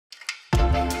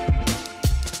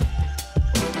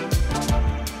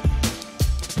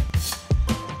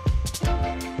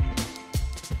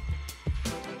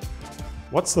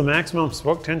What's the maximum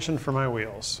spoke tension for my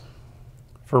wheels?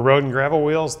 For road and gravel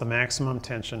wheels, the maximum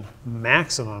tension,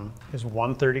 maximum, is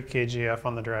 130 kgf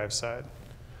on the drive side.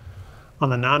 On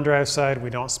the non-drive side, we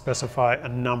don't specify a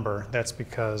number. That's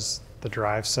because the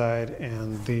drive side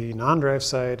and the non-drive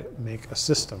side make a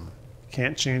system. You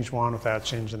can't change one without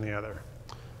changing the other.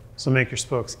 So make your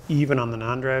spokes even on the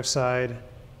non-drive side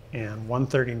and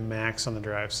 130 max on the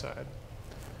drive side.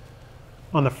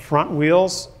 On the front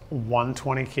wheels,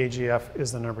 120 kgf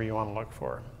is the number you want to look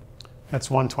for.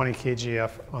 That's 120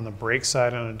 kgf on the brake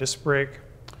side on a disc brake,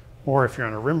 or if you're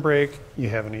on a rim brake, you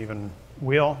have an even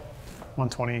wheel,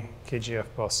 120 kgf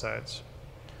both sides.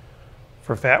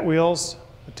 For fat wheels,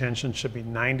 the tension should be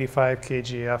 95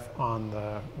 kgf on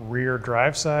the rear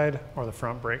drive side or the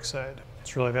front brake side.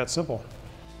 It's really that simple.